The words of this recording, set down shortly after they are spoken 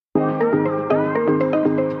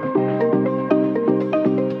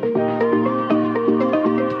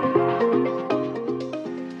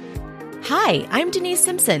Hi, I'm Denise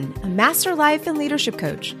Simpson, a master life and leadership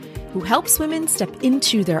coach who helps women step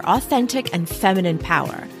into their authentic and feminine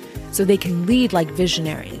power so they can lead like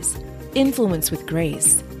visionaries, influence with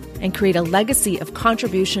grace, and create a legacy of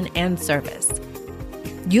contribution and service.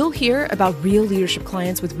 You'll hear about real leadership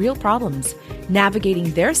clients with real problems,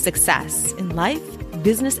 navigating their success in life,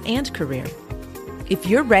 business, and career. If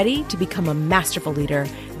you're ready to become a masterful leader,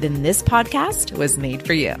 then this podcast was made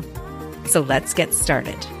for you. So let's get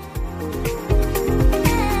started.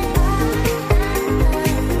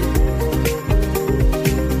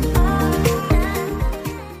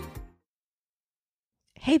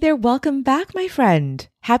 Hey there, welcome back, my friend.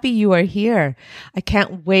 Happy you are here. I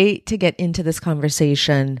can't wait to get into this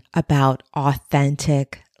conversation about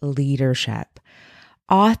authentic leadership.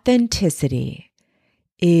 Authenticity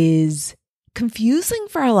is confusing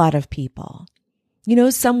for a lot of people. You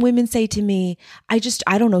know, some women say to me, I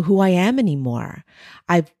don't know who I am anymore.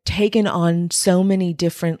 I've taken on so many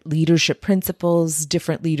different leadership principles,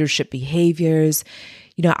 different leadership behaviors.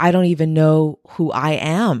 You know, I don't even know who I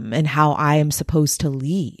am and how I am supposed to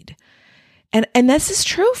lead. And this is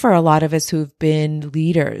true for a lot of us who've been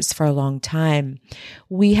leaders for a long time.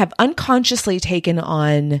 We have unconsciously taken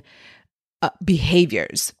on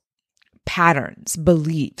behaviors, patterns,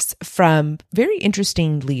 beliefs from very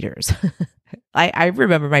interesting leaders. I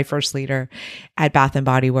remember my first leader at Bath and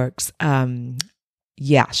Body Works.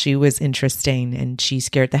 She was interesting and she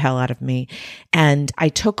scared the hell out of me. And I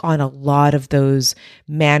took on a lot of those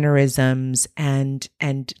mannerisms and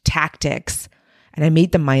tactics, and I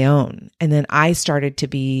made them my own. And then I started to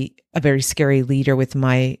be a very scary leader with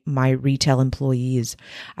my retail employees.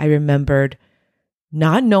 I remembered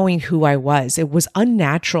not knowing who I was. It was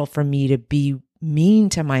unnatural for me to be mean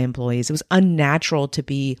to my employees. It was unnatural to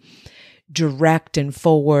be direct and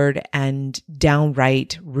forward and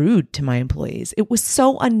downright rude to my employees. It was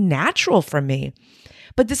so unnatural for me.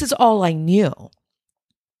 But this is all I knew.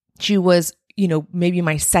 She was, maybe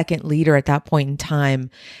my second leader at that point in time.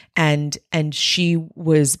 And she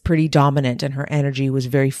was pretty dominant and her energy was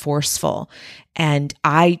very forceful. And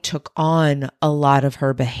I took on a lot of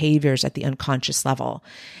her behaviors at the unconscious level.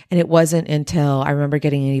 And it wasn't until I remember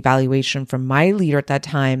getting an evaluation from my leader at that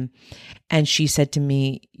time. And she said to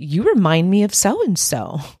me, "You remind me of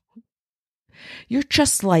so-and-so. You're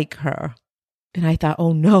just like her." And I thought,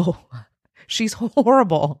 oh no, she's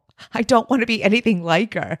horrible. I don't want to be anything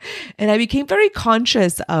like her. And I became very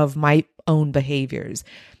conscious of my own behaviors.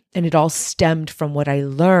 And it all stemmed from what I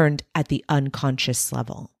learned at the unconscious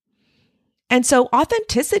level. And so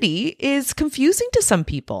authenticity is confusing to some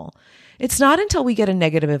people. It's not until we get a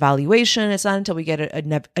negative evaluation, it's not until we get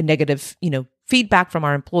a negative, feedback from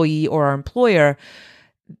our employee or our employer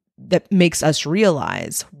that makes us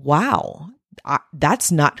realize, wow, that's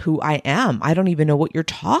not who I am. I don't even know what you're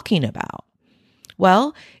talking about.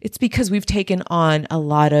 Well, it's because we've taken on a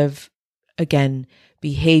lot of, again,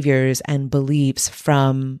 behaviors and beliefs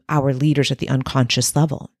from our leaders at the unconscious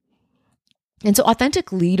level. And so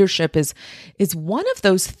authentic leadership is one of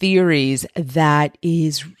those theories that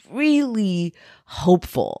is really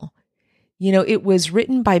hopeful. It was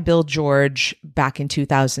written by Bill George back in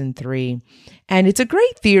 2003, and it's a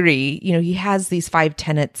great theory. He has these 5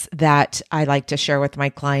 tenets that I like to share with my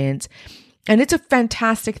clients. And it's a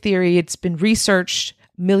fantastic theory. It's been researched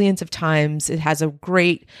millions of times. It has a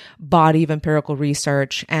great body of empirical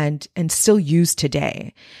research and still used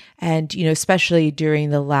today. And, especially during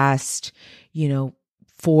the last,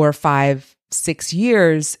 4, 5, 6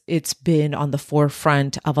 years, it's been on the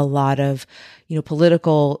forefront of a lot of,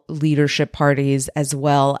 political leadership parties, as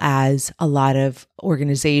well as a lot of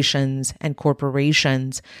organizations and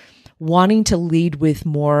corporations wanting to lead with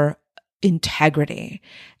more integrity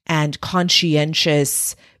and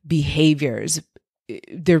conscientious behaviors.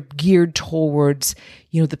 They're geared towards,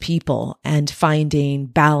 the people and finding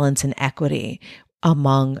balance and equity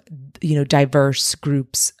among, diverse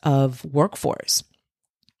groups of workforce.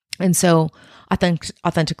 And so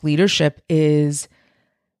authentic leadership is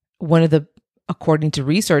according to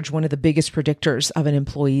research, one of the biggest predictors of an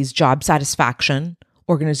employee's job satisfaction,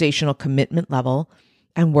 organizational commitment level,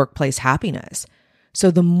 and workplace happiness.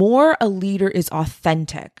 So the more a leader is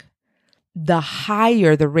authentic, the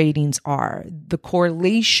higher the ratings are. The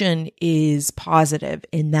correlation is positive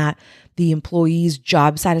in that the employee's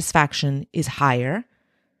job satisfaction is higher,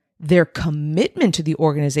 their commitment to the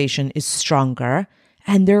organization is stronger,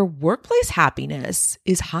 and their workplace happiness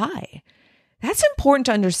is high. That's important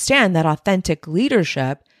to understand that authentic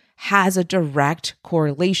leadership has a direct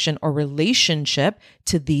correlation or relationship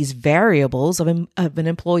to these variables of an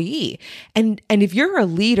employee. And if you're a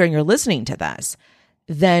leader and you're listening to this,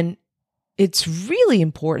 then it's really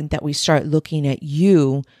important that we start looking at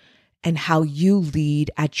you and how you lead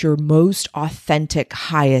at your most authentic,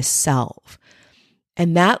 highest self.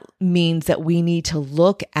 And that means that we need to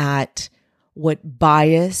look at what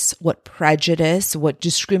bias, what prejudice, what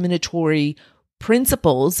discriminatory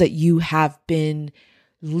principles that you have been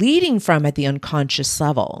leading from at the unconscious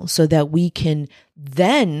level, so that we can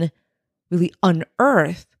then really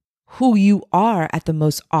unearth who you are at the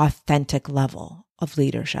most authentic level of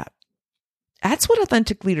leadership. That's what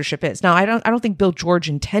authentic leadership is. Now, I don't think Bill George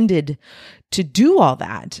intended to do all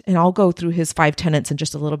that. And I'll go through his 5 tenets in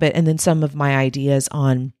just a little bit, and then some of my ideas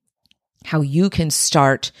on how you can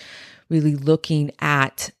start really looking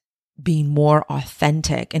at being more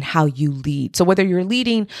authentic and how you lead. So whether you're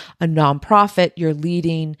leading a nonprofit, you're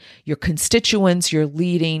leading your constituents, you're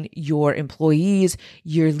leading your employees,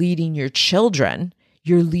 you're leading your children,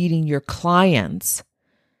 you're leading your clients.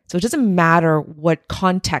 So it doesn't matter what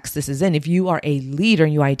context this is in. If you are a leader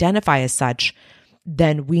and you identify as such,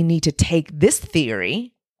 then we need to take this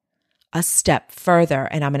theory a step further,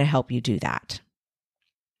 and I'm going to help you do that.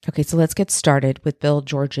 Okay, so let's get started with Bill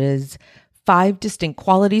George's 5 distinct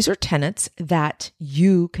qualities or tenets that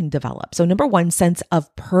you can develop. So number 1, sense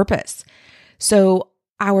of purpose. So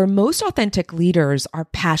our most authentic leaders are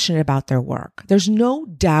passionate about their work. There's no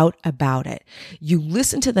doubt about it. You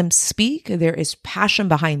listen to them speak. There is passion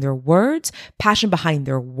behind their words, passion behind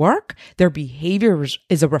their work. Their behavior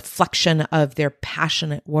is a reflection of their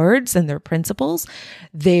passionate words and their principles.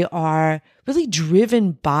 They are really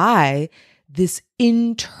driven by this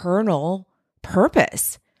internal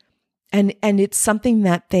purpose. And it's something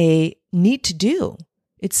that they need to do.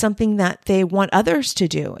 It's something that they want others to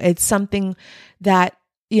do. It's something that,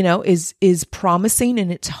 is promising, and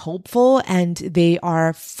it's hopeful, and they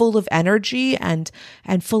are full of energy and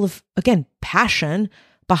full of, again, passion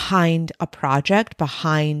behind a project,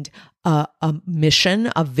 behind a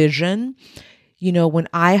mission, a vision. When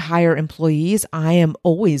I hire employees, I am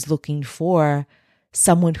always looking for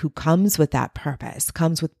someone who comes with that purpose,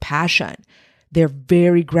 comes with passion. They're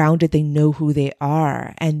very grounded. They know who they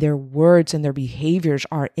are, and their words and their behaviors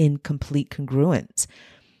are in complete congruence.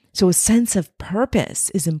 So a sense of purpose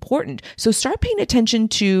is important. So start paying attention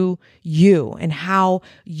to you and how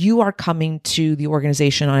you are coming to the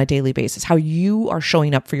organization on a daily basis, how you are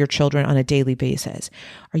showing up for your children on a daily basis.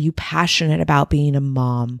 Are you passionate about being a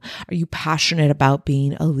mom? Are you passionate about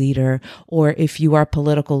being a leader? Or if you are a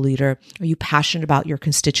political leader, are you passionate about your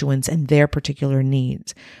constituents and their particular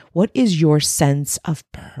needs? What is your sense of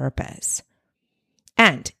purpose?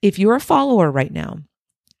 And if you're a follower right now,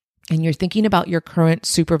 and you're thinking about your current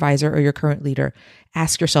supervisor or your current leader,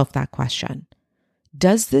 ask yourself that question.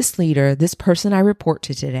 Does this leader, this person I report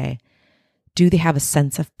to today, do they have a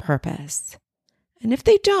sense of purpose? And if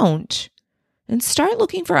they don't, then start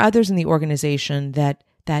looking for others in the organization that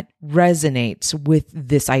resonates with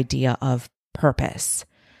this idea of purpose.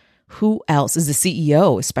 Who else is the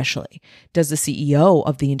CEO, especially? Does the CEO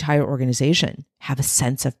of the entire organization have a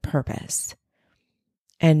sense of purpose?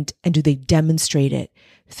 And do they demonstrate it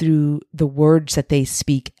through the words that they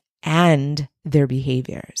speak and their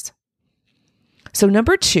behaviors? So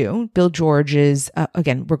number 2, Bill George's,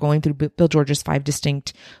 again, we're going through Bill George's 5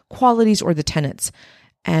 distinct qualities or the tenets.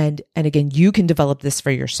 And again, you can develop this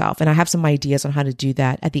for yourself. And I have some ideas on how to do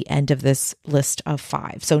that at the end of this list of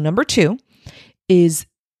 5. So number 2 is,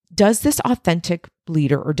 does this authentic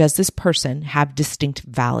leader or does this person have distinct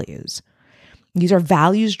values? These are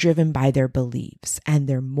values driven by their beliefs and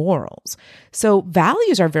their morals. So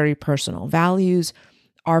values are very personal. Values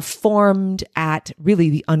are formed at really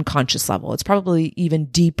the unconscious level. It's probably even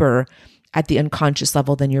deeper at the unconscious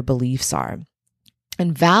level than your beliefs are.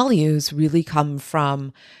 And values really come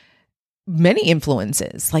from many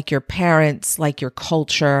influences, like your parents, like your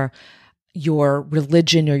culture, your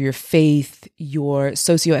religion or your faith, your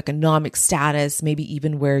socioeconomic status, maybe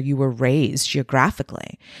even where you were raised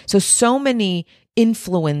geographically. So many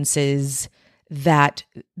influences that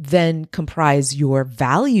then comprise your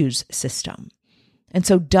values system. And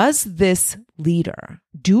so does this leader,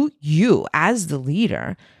 do you as the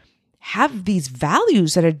leader have these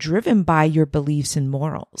values that are driven by your beliefs and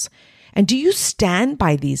morals? And do you stand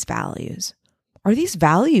by these values? Are these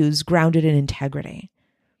values grounded in integrity?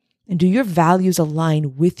 And do your values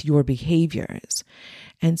align with your behaviors?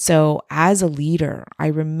 And so as a leader, I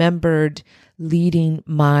remembered leading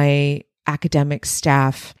my academic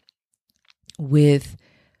staff with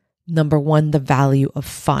number 1, the value of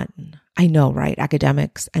fun. I know, right?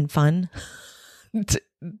 Academics and fun.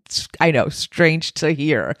 I know, strange to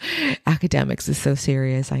hear. Academics is so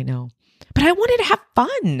serious, I know. But I wanted to have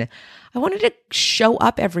fun. I wanted to show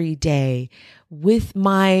up every day with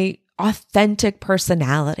my authentic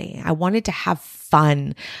personality. I wanted to have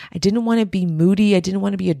fun. I didn't want to be moody. I didn't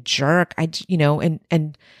want to be a jerk.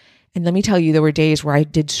 And let me tell you, there were days where I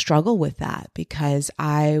did struggle with that because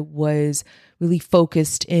I was really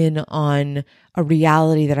focused in on a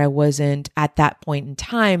reality that I wasn't at that point in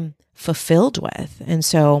time fulfilled with. And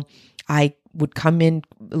so I would come in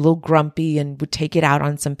a little grumpy and would take it out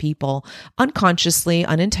on some people unconsciously,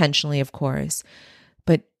 unintentionally, of course.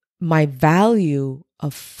 But my value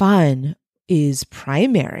of fun is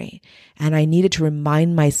primary. And I needed to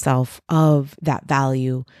remind myself of that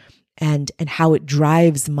value and how it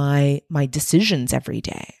drives my decisions every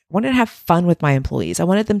day. I wanted to have fun with my employees. I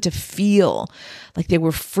wanted them to feel like they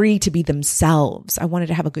were free to be themselves. I wanted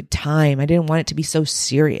to have a good time. I didn't want it to be so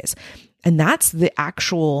serious. And that's the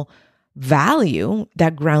actual value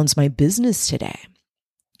that grounds my business today.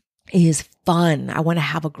 Is fun. I want to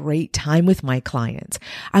have a great time with my clients.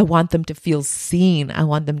 I want them to feel seen. I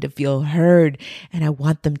want them to feel heard. And I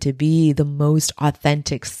want them to be the most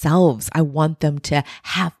authentic selves. I want them to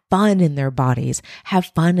have fun in their bodies, have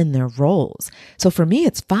fun in their roles. So for me,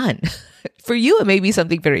 it's fun. For you, it may be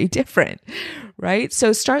something very different, right?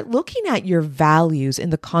 So start looking at your values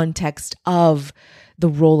in the context of the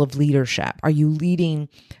role of leadership. Are you leading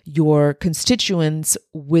your constituents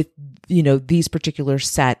with, these particular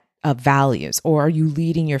set of values, or are you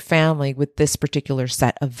leading your family with this particular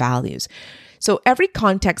set of values? So every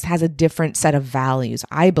context has a different set of values.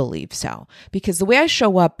 I believe so, because the way I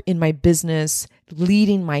show up in my business,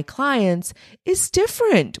 leading my clients is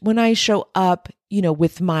different when I show up,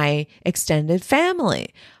 with my extended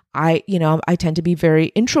family. I tend to be very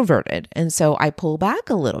introverted. And so I pull back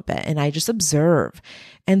a little bit and I just observe.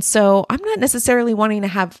 And so I'm not necessarily wanting to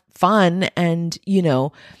have fun and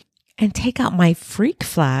take out my freak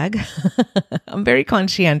flag. I'm very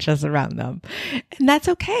conscientious around them. And that's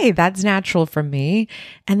okay. That's natural for me.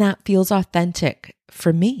 And that feels authentic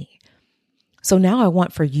for me. So now I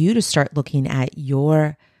want for you to start looking at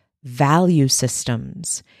your value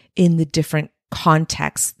systems in the different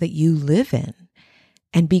contexts that you live in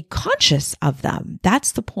and be conscious of them.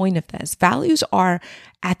 That's the point of this. Values are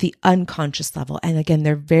at the unconscious level. And again,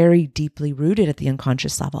 they're very deeply rooted at the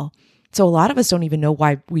unconscious level. So a lot of us don't even know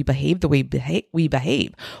why we behave the way we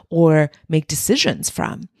behave or make decisions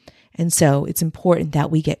from. And so it's important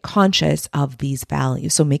that we get conscious of these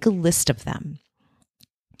values. So make a list of them.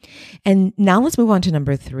 And now let's move on to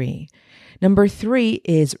number 3. Number 3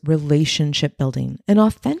 is relationship building. An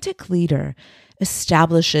authentic leader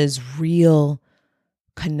establishes real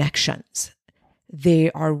connections.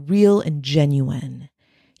 They are real and genuine.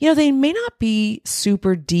 They may not be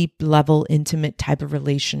super deep level, intimate type of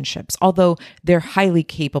relationships, although they're highly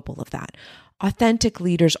capable of that. Authentic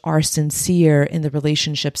leaders are sincere in the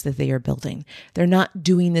relationships that they are building. They're not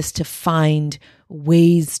doing this to find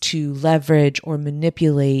ways to leverage or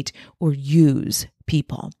manipulate or use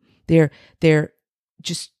people. They're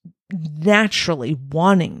just naturally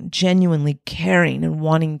wanting, genuinely caring and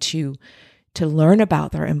wanting to learn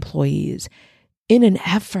about their employees in an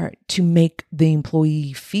effort to make the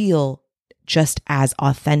employee feel just as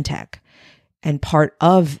authentic and part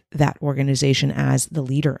of that organization as the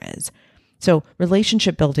leader is. So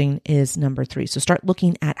relationship building is number 3. So start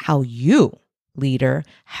looking at how you, leader,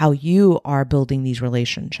 how you are building these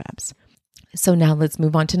relationships. So now let's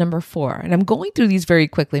move on to number 4. And I'm going through these very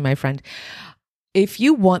quickly, my friend. If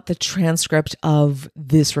you want the transcript of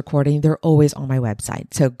this recording, they're always on my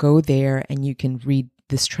website. So go there and you can read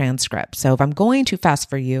this transcript. So if I'm going too fast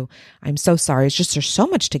for you, I'm so sorry. It's just there's so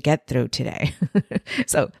much to get through today.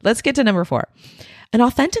 So let's get to number 4. An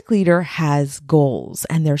authentic leader has goals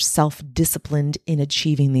and they're self-disciplined in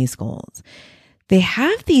achieving these goals. They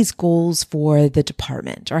have these goals for the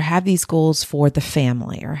department or have these goals for the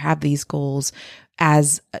family or have these goals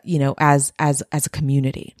as a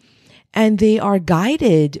community. And they are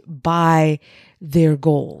guided by their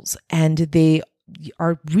goals and they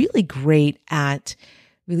are really great at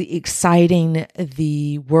really exciting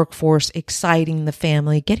the workforce, exciting the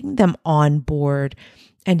family, getting them on board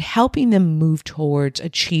and helping them move towards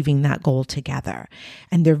achieving that goal together.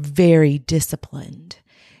 And they're very disciplined.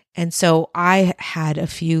 And so I had a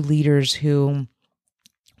few leaders who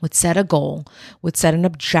would set a goal, would set an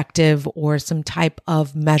objective or some type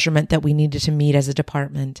of measurement that we needed to meet as a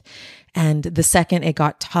department. And the second it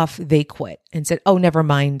got tough, they quit and said, oh, never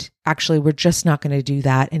mind. Actually, we're just not going to do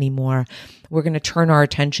that anymore. We're going to turn our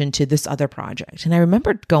attention to this other project. And I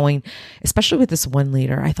remember going, especially with this one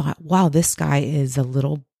leader, I thought, wow, this guy is a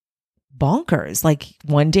little bonkers. Like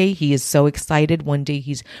one day he is so excited. One day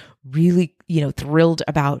he's really, thrilled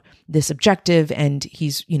about this objective, and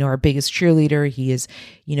he's, our biggest cheerleader. He is,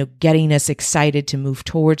 getting us excited to move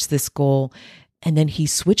towards this goal. And then he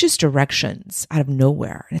switches directions out of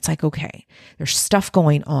nowhere. And it's like, okay, there's stuff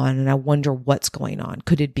going on, and I wonder what's going on.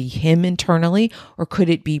 Could it be him internally, or could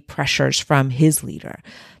it be pressures from his leader?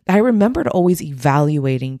 I remembered always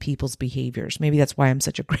evaluating people's behaviors. Maybe that's why I'm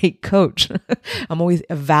such a great coach. I'm always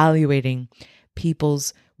evaluating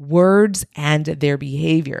people's words and their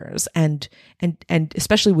behaviors, and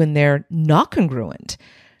especially when they're not congruent.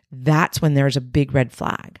 That's when there's a big red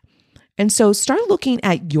flag. And so start looking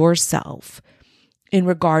at yourself in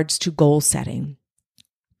regards to goal setting.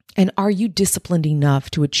 And are you disciplined enough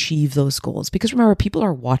to achieve those goals? Because remember, people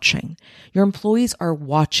are watching. Your employees are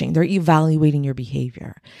watching. They're evaluating your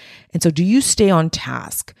behavior. And so do you stay on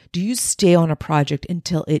task? Do you stay on a project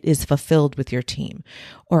until it is fulfilled with your team?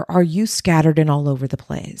 Or are you scattered and all over the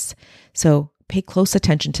place? So pay close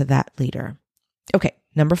attention to that leader. Okay,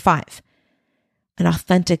 number 5. An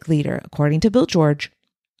authentic leader, according to Bill George,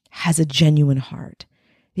 has a genuine heart.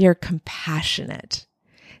 They are compassionate.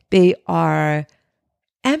 They are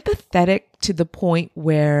empathetic to the point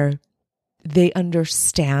where they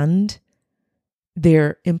understand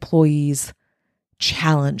their employees'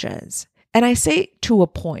 challenges. And I say to a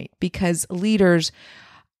point because leaders,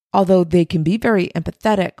 although they can be very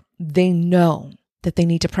empathetic, they know that they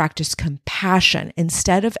need to practice compassion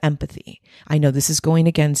instead of empathy. I know this is going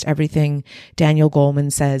against everything Daniel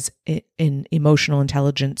Goleman says in emotional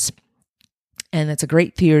intelligence. And it's a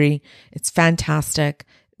great theory. It's fantastic.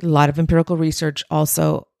 A lot of empirical research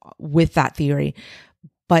also with that theory.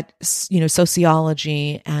 But,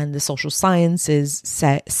 sociology and the social sciences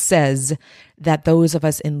says that those of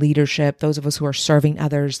us in leadership, those of us who are serving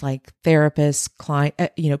others like therapists,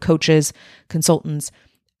 coaches, consultants,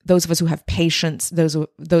 those of us who have patients, those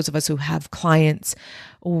of us who have clients,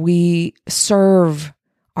 we serve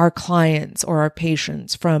our clients or our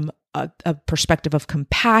patients from a perspective of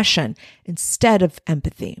compassion instead of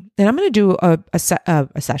empathy. And I'm going to do a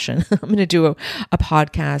session. I'm going to do a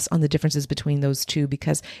podcast on the differences between those two,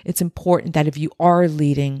 because it's important that if you are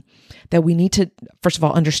leading, that we need to, first of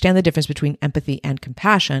all, understand the difference between empathy and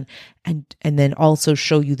compassion, and then also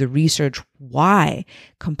show you the research why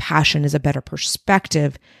compassion is a better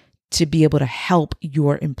perspective to be able to help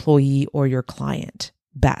your employee or your client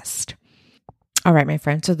best. All right, my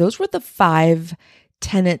friend. So those were the 5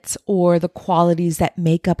 tenets or the qualities that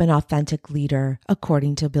make up an authentic leader,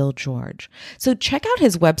 according to Bill George. So check out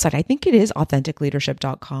his website. I think it is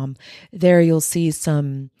authenticleadership.com. There you'll see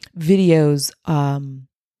some videos,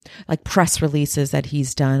 like press releases that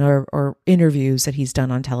he's done or interviews that he's done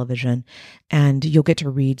on television. And you'll get to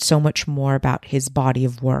read so much more about his body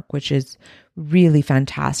of work, which is really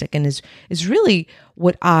fantastic and is really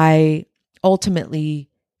what I ultimately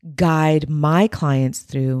guide my clients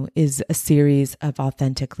through, is a series of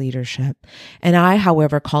authentic leadership. And I,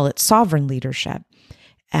 however, call it sovereign leadership.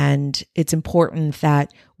 And it's important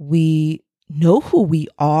that we know who we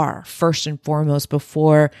are first and foremost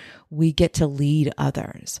before we get to lead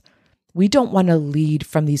others. We don't want to lead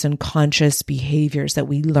from these unconscious behaviors that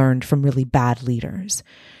we learned from really bad leaders.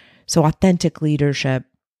 So authentic leadership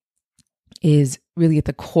is really at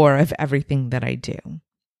the core of everything that I do.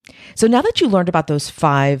 So now that you learned about those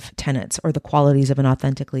 5 tenets or the qualities of an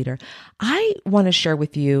authentic leader, I want to share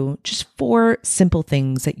with you just 4 simple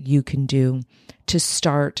things that you can do to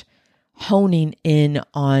start honing in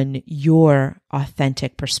on your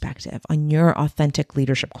authentic perspective, on your authentic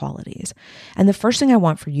leadership qualities. And the first thing I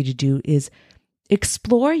want for you to do is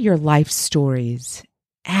explore your life stories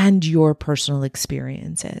and your personal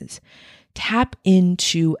experiences. Tap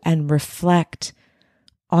into and reflect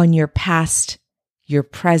on your past, your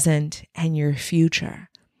present, and your future.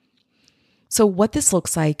 So what this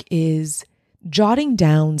looks like is jotting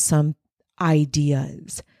down some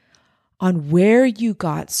ideas on where you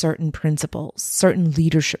got certain principles, certain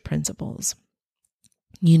leadership principles.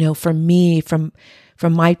 For me, from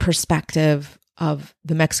my perspective of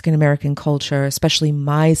the Mexican American culture, especially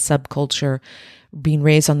my subculture, being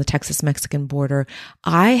raised on the Texas-Mexican border,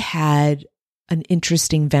 I had an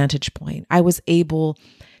interesting vantage point. I was able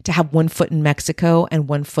to have one foot in Mexico and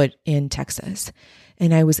one foot in Texas.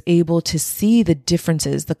 And I was able to see the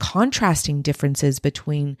differences, the contrasting differences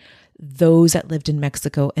between those that lived in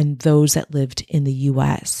Mexico and those that lived in the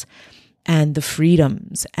US, and the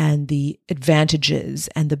freedoms and the advantages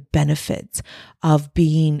and the benefits of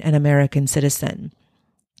being an American citizen.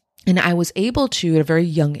 And I was able to, at a very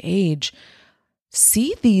young age,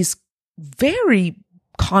 see these very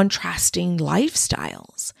contrasting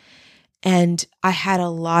lifestyles. And I had a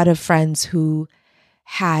lot of friends who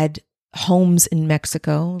had homes in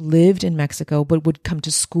Mexico, lived in Mexico, but would come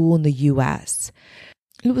to school in the US.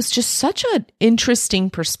 It was just such an interesting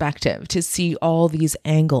perspective to see all these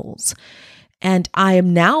angles. And I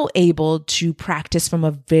am now able to practice from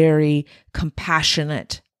a very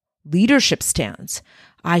compassionate leadership stance.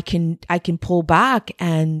 I can pull back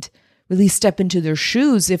and really step into their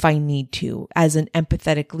shoes if I need to as an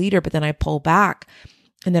empathetic leader, but then I pull back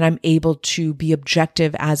and then I'm able to be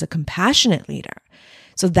objective as a compassionate leader.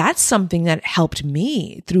 So that's something that helped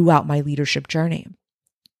me throughout my leadership journey.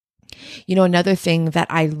 You know, another thing that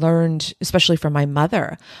I learned, especially from my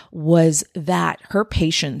mother, was that her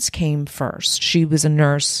patients came first. She was a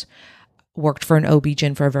nurse, worked for an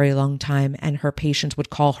OB-GYN for a very long time, and her patients would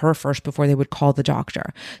call her first before they would call the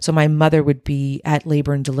doctor. So my mother would be at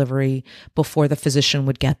labor and delivery before the physician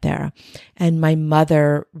would get there. And my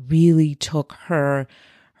mother really took her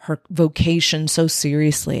vocation so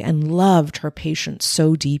seriously and loved her patients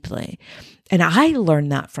so deeply. And I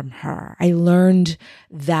learned that from her. I learned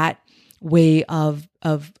that way of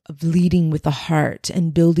leading with the heart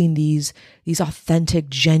and building these authentic,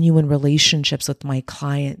 genuine relationships with my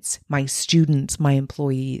clients, my students, my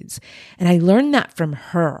employees. And I learned that from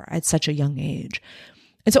her at such a young age.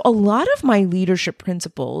 And so a lot of my leadership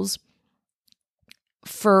principles,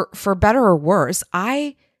 for better or worse,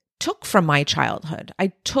 I took from my childhood.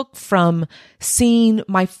 I took from seeing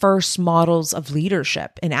my first models of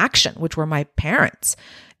leadership in action, which were my parents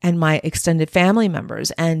and my extended family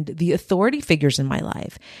members and the authority figures in my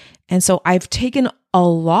life. And so I've taken a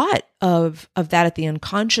lot of that at the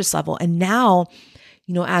unconscious level. And now,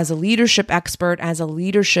 you know, as a leadership expert, as a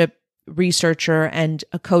leadership researcher and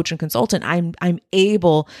a coach and consultant, I'm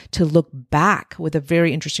able to look back with a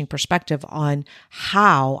very interesting perspective on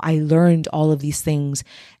how I learned all of these things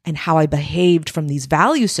and how I behaved from these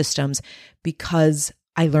value systems because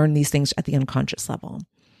I learned these things at the unconscious level.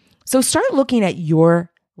 So start looking at your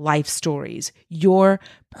life stories, your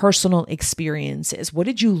personal experiences. What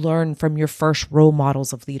did you learn from your first role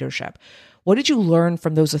models of leadership? What did you learn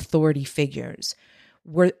from those authority figures?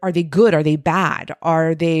 Are they good? Are they bad?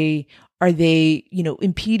 Are they,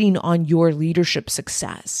 impeding on your leadership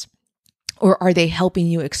success? Or are they helping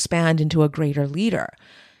you expand into a greater leader?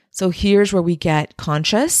 So here's where we get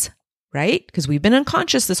conscious, right? Because we've been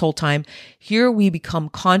unconscious this whole time. Here we become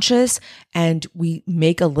conscious and we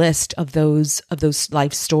make a list of those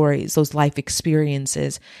life stories, those life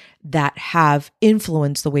experiences that have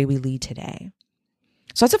influenced the way we lead today.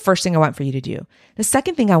 So that's the first thing I want for you to do. The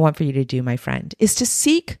second thing I want for you to do, my friend, is to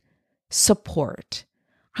seek support.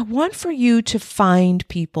 I want for you to find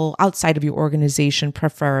people outside of your organization,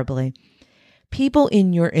 preferably, people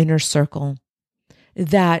in your inner circle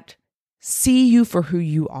that see you for who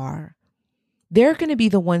you are. They're going to be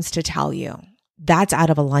the ones to tell you, that's out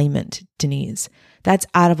of alignment, Denise. That's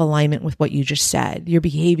out of alignment with what you just said. You're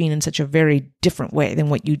behaving in such a very different way than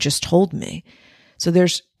what you just told me. So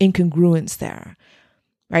there's incongruence there.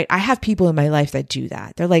 Right? I have people in my life that do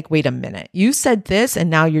that. They're like, wait a minute, you said this and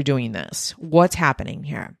now you're doing this. What's happening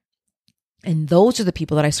here? And those are the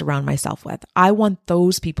people that I surround myself with. I want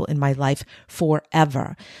those people in my life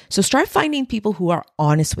forever. So start finding people who are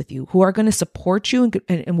honest with you, who are going to support you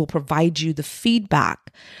and will provide you the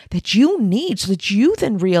feedback that you need so that you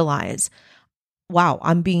then realize, wow,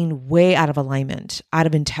 I'm being way out of alignment, out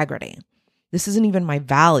of integrity. This isn't even my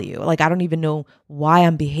value. Like, I don't even know why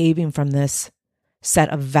I'm behaving from this set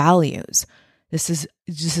of values. This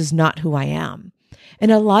is not who I am.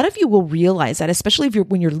 And a lot of you will realize that, especially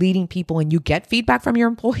when you're leading people and you get feedback from your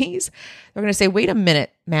employees, they're going to say, wait a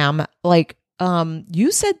minute, ma'am, like,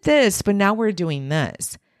 you said this, but now we're doing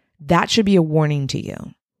this. That should be a warning to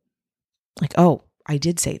you. Like, oh, I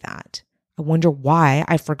did say that. I wonder why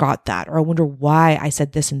I forgot that, or I wonder why I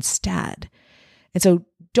said this instead. And so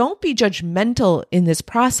don't be judgmental in this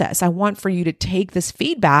process. I want for you to take this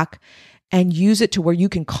feedback and use it to where you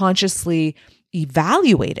can consciously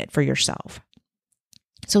evaluate it for yourself.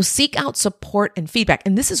 So seek out support and feedback.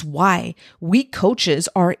 And this is why we coaches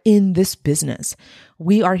are in this business.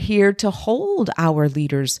 We are here to hold our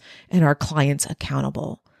leaders and our clients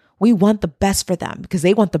accountable. We want the best for them because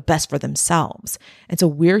they want the best for themselves. And so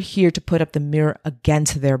we're here to put up the mirror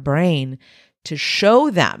against their brain to show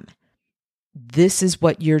them this is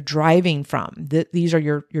what you're driving from. These are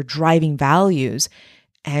your driving values.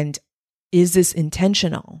 And is this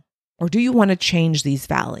intentional? Or do you want to change these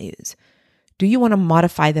values? Do you want to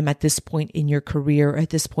modify them at this point in your career, or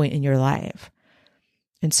at this point in your life?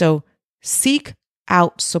 And so seek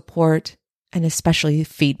out support and especially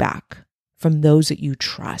feedback from those that you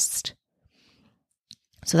trust.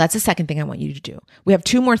 So that's the second thing I want you to do. We have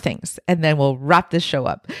two more things and then we'll wrap this show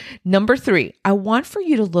up. Number 3, I want for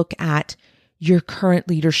you to look at your current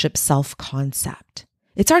leadership self-concept.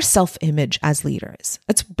 It's our self-image as leaders.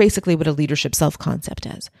 That's basically what a leadership self-concept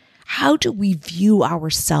is. How do we view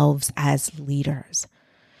ourselves as leaders?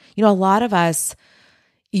 A lot of us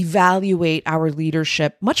evaluate our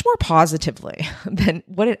leadership much more positively than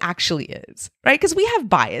what it actually is, right? Because we have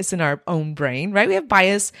bias in our own brain, right? We have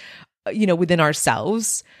bias within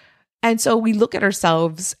ourselves. And so we look at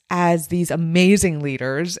ourselves as these amazing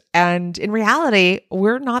leaders, and in reality,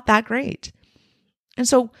 we're not that great. And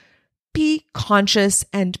so be conscious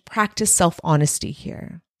and practice self-honesty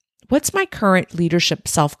here. What's my current leadership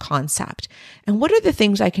self-concept? And what are the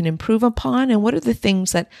things I can improve upon? And what are the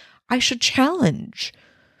things that I should challenge?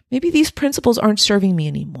 Maybe these principles aren't serving me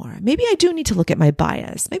anymore. Maybe I do need to look at my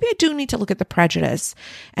bias. Maybe I do need to look at the prejudice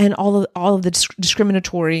and all of the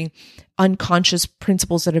discriminatory, unconscious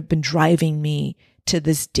principles that have been driving me to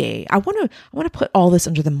this day. I want to put all this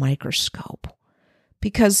under the microscope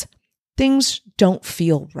because things don't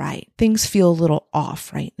feel right. Things feel a little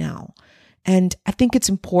off right now. And I think it's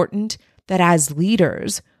important that as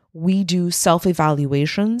leaders, we do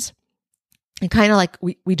self-evaluations. And kind of like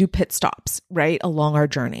we do pit stops, right, along our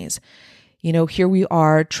journeys. Here we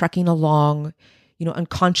are trekking along,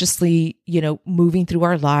 unconsciously, moving through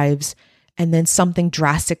our lives, and then something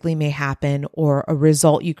drastically may happen, or a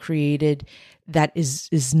result you created that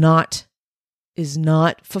is not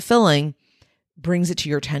fulfilling brings it to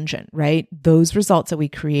your attention, right? Those results that we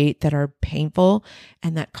create that are painful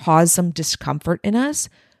and that cause some discomfort in us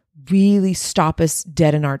really stop us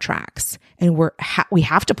dead in our tracks. And we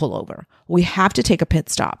have to pull over. We have to take a pit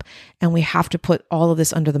stop, and we have to put all of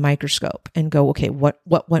this under the microscope and go, okay, what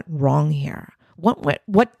went wrong here?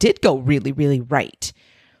 What did go really, really right?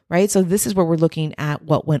 Right? So this is where we're looking at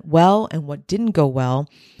what went well and what didn't go well,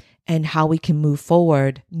 and how we can move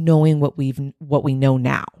forward knowing what we know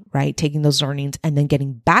now, right? Taking those learnings and then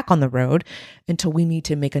getting back on the road until we need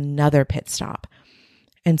to make another pit stop.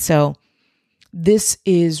 And so this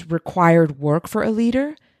is required work for a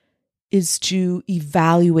leader, is to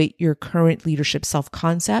evaluate your current leadership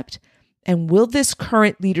self-concept. And will this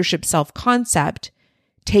current leadership self-concept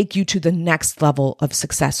take you to the next level of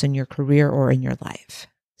success in your career or in your life?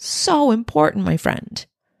 So important, my friend.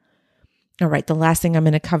 All right, the last thing I'm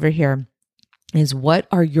going to cover here is, what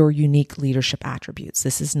are your unique leadership attributes?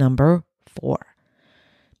 This is number 4.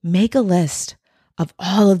 Make a list of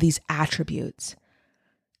all of these attributes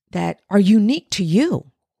that are unique to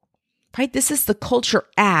you, right? This is the culture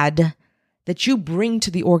add that you bring to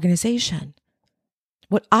the organization.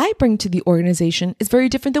 What I bring to the organization is very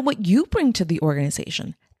different than what you bring to the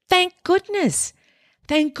organization. Thank goodness.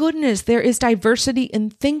 Thank goodness there is diversity in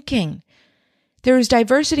thinking. There is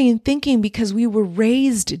diversity in thinking because we were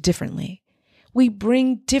raised differently. We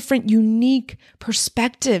bring different, unique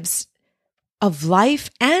perspectives of life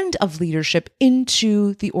and of leadership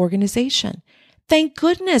into the organization. Thank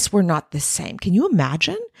goodness we're not the same. Can you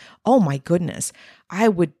imagine? Oh my goodness. I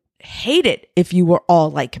would hate it if you were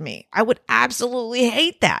all like me. I would absolutely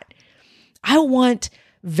hate that. I want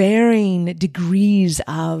varying degrees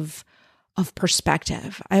of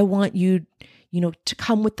perspective. I want you, to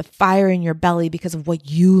come with the fire in your belly because of what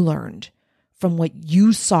you learned from what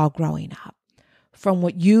you saw growing up, from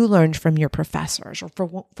what you learned from your professors, or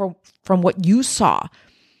from what you saw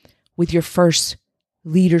with your first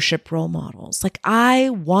leadership role models. Like, I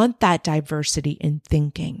want that diversity in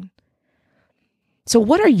thinking. So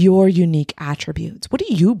what are your unique attributes? What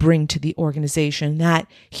do you bring to the organization that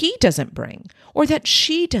he doesn't bring or that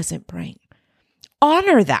she doesn't bring?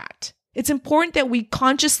 Honor that. It's important that we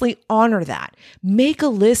consciously honor that. Make a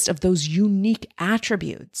list of those unique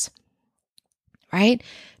attributes, right?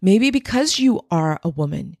 Maybe because you are a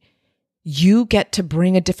woman, you get to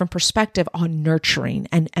bring a different perspective on nurturing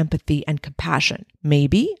and empathy and compassion.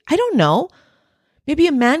 Maybe, I don't know. Maybe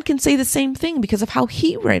a man can say the same thing because of how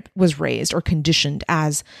he was raised or conditioned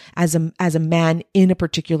as a man in a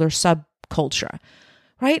particular subculture,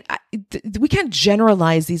 right? We can't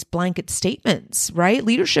generalize these blanket statements, right?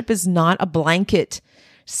 Leadership is not a blanket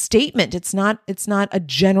statement. It's not a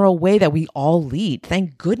general way that we all lead.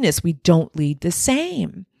 Thank goodness we don't lead the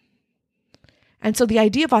same. And so the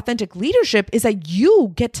idea of authentic leadership is that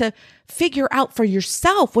you get to figure out for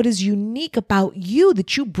yourself what is unique about you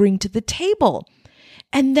that you bring to the table.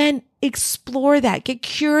 And then explore that, get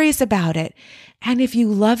curious about it. And if you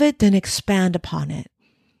love it, then expand upon it.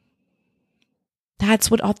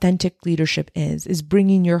 That's what authentic leadership is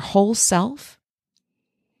bringing your whole self,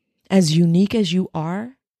 as unique as you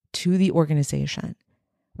are, to the organization.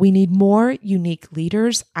 We need more unique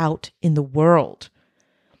leaders out in the world.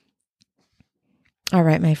 All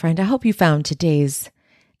right, my friend, I hope you found today's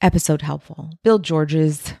episode helpful. Bill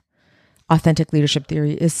George's authentic leadership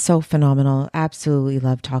theory is so phenomenal. Absolutely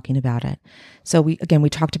love talking about it. So we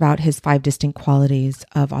talked about his 5 distinct qualities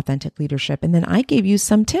of authentic leadership. And then I gave you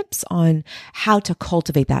some tips on how to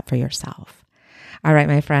cultivate that for yourself. All right,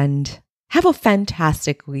 my friend, have a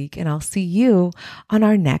fantastic week and I'll see you on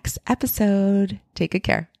our next episode. Take good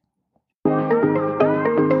care.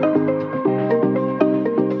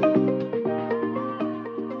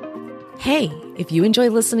 Hey, if you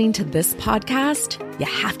enjoy listening to this podcast, you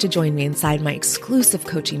have to join me inside my exclusive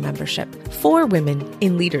coaching membership for women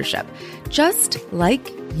in leadership, just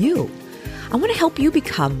like you. I want to help you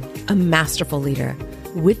become a masterful leader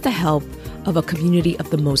with the help of a community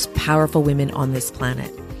of the most powerful women on this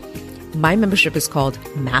planet. My membership is called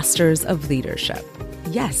Masters of Leadership.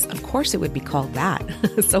 Yes, of course it would be called that.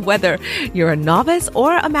 So whether you're a novice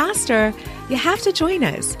or a master, you have to join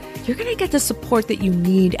us. You're going to get the support that you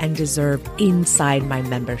need and deserve inside my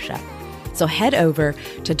membership. So head over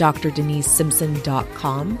to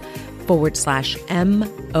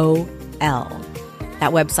drdenisemsimpson.com/MOL.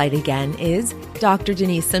 That website again is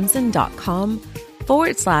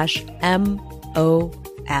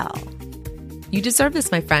drdenisemsimpson.com/MOL. You deserve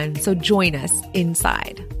this, my friend. So join us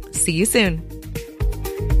inside. See you soon.